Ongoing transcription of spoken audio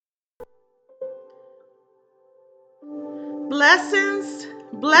Blessings,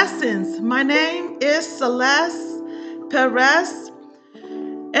 blessings. My name is Celeste Perez,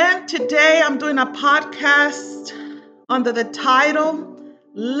 and today I'm doing a podcast under the title,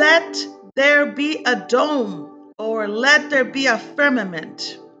 Let There Be a Dome, or Let There Be a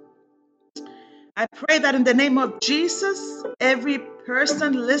Firmament. I pray that in the name of Jesus, every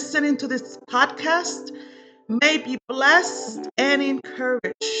person listening to this podcast may be blessed and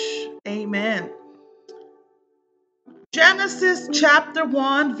encouraged. Amen. Genesis chapter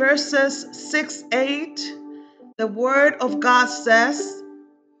 1, verses 6-8, the word of God says,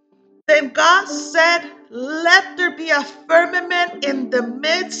 Then God said, Let there be a firmament in the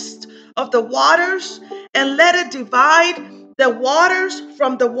midst of the waters, and let it divide the waters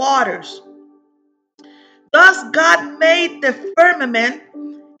from the waters. Thus God made the firmament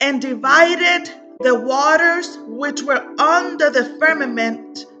and divided the waters which were under the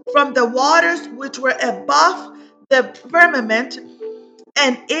firmament from the waters which were above the firmament,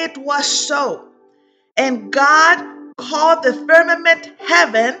 and it was so. And God called the firmament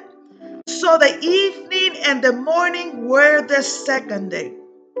heaven. So the evening and the morning were the second day.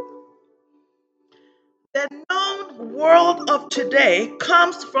 The known world of today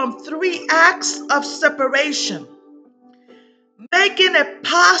comes from three acts of separation, making it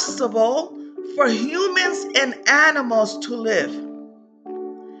possible for humans and animals to live.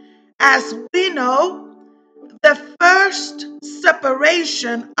 As we know, the first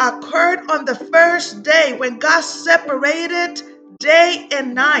separation occurred on the first day when God separated day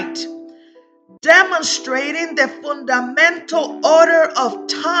and night, demonstrating the fundamental order of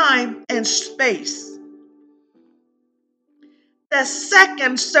time and space. The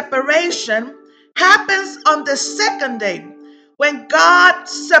second separation happens on the second day when God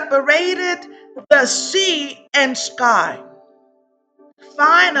separated the sea and sky.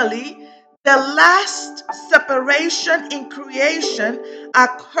 Finally, the last separation in creation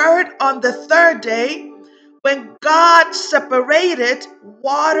occurred on the third day when God separated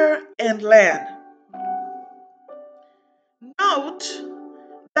water and land. Note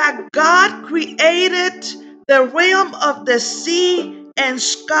that God created the realm of the sea and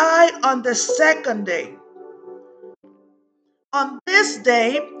sky on the second day. On this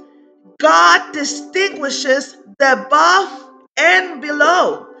day, God distinguishes the above and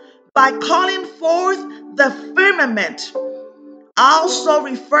below by calling forth the firmament, also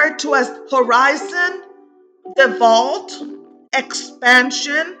referred to as horizon, the vault,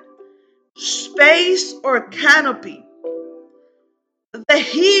 expansion, space, or canopy. The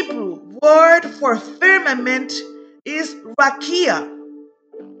Hebrew word for firmament is rakia.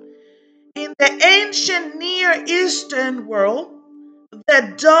 In the ancient Near Eastern world,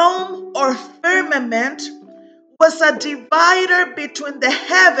 the dome or firmament was a divider between the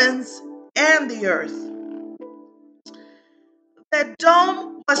heavens and the earth. The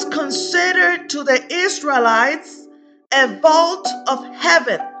dome was considered to the Israelites a vault of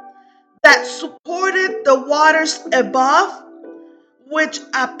heaven that supported the waters above, which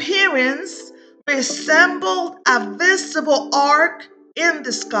appearance resembled a visible arc in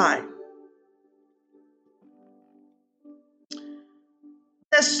the sky.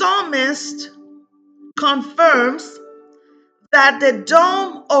 The psalmist confirms that the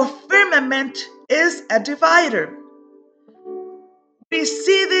dome or firmament is a divider. We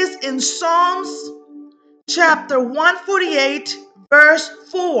see this in Psalms chapter 148, verse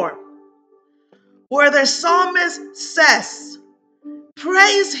 4, where the psalmist says,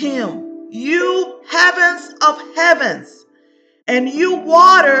 Praise him, you heavens of heavens, and you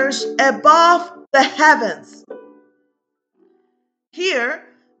waters above the heavens. Here,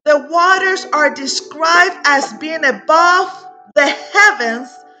 the waters are described as being above the heavens,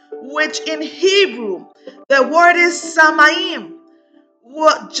 which in Hebrew, the word is Samaim,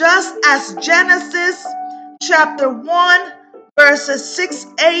 just as Genesis chapter 1, verses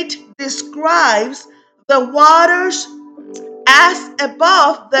 6-8 describes the waters as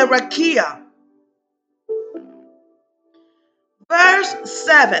above the rakia. Verse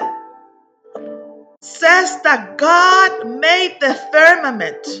 7 says that God made the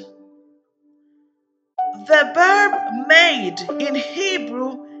firmament. The verb made in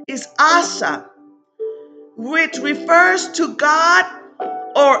Hebrew is asa, which refers to God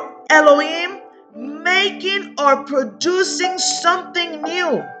or Elohim making or producing something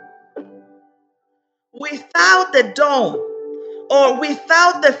new. Without the dome or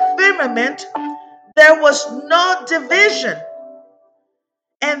without the firmament, there was no division.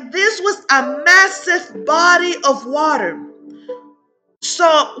 And this was a massive body of water.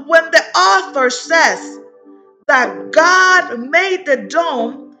 So when the author says that God made the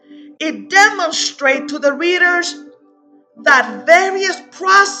dome, it demonstrates to the readers that various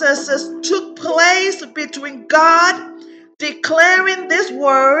processes took place between God declaring these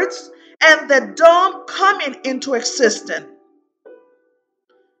words and the dome coming into existence.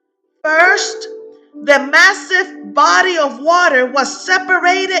 First, the massive body of water was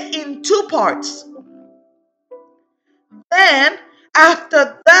separated in two parts. Then,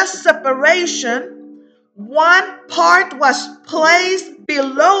 after that separation, one part was placed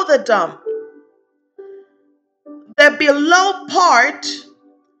below the dome. The below part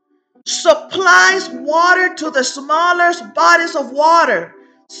supplies water to the smaller bodies of water,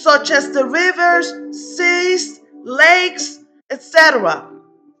 such as the rivers, seas, lakes, etc.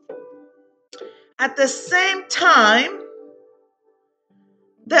 At the same time,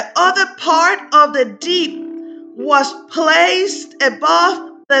 the other part of the deep was placed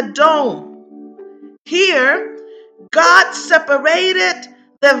above the dome. Here, God separated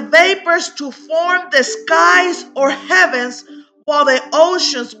the vapors to form the skies or heavens while the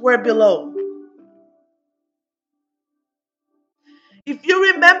oceans were below. If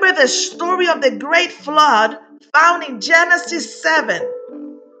you remember the story of the great flood found in Genesis 7,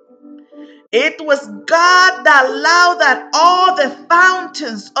 it was God that allowed that all the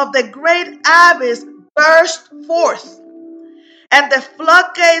fountains of the great abyss burst forth, and the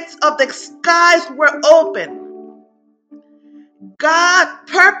floodgates of the skies were open. God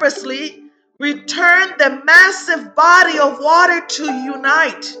purposely returned the massive body of water to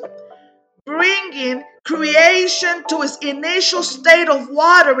unite, bringing creation to its initial state of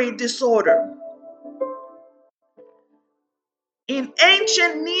watery disorder. In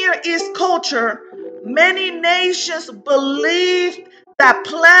ancient Near East culture, many nations believed that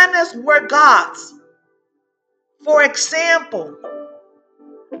planets were gods. For example,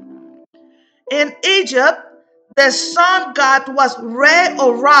 in Egypt, the sun god was Re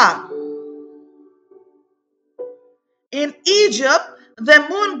or Ra. In Egypt, the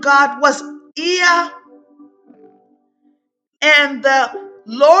moon god was Ea, and the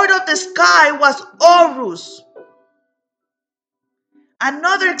lord of the sky was Horus.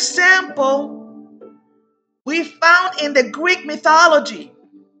 Another example we found in the Greek mythology.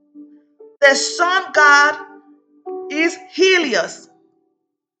 The sun god is Helios.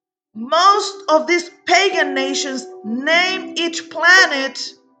 Most of these pagan nations name each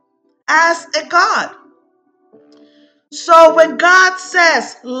planet as a god. So when God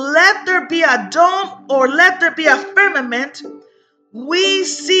says, let there be a dome or let there be a firmament, we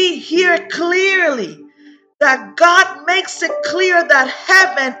see here clearly that God makes it clear that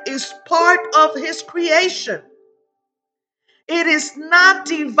heaven is part of his creation. It is not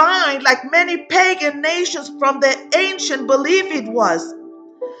divine like many pagan nations from the ancient believed it was,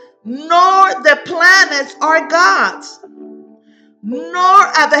 nor the planets are gods, nor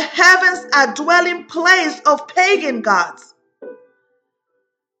are the heavens a dwelling place of pagan gods.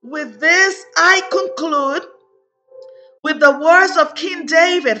 With this, I conclude with the words of King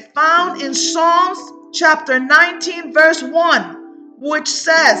David found in Psalms chapter 19, verse 1, which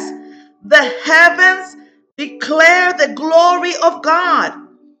says, "The heavens declare the glory of God,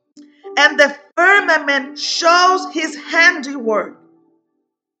 and the firmament shows his handiwork."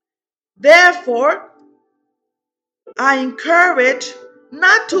 Therefore, I encourage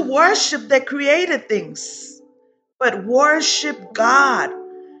not to worship the created things, but worship God,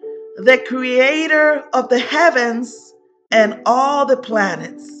 the creator of the heavens and all the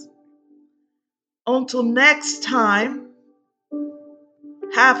planets. Until next time,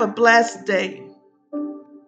 have a blessed day.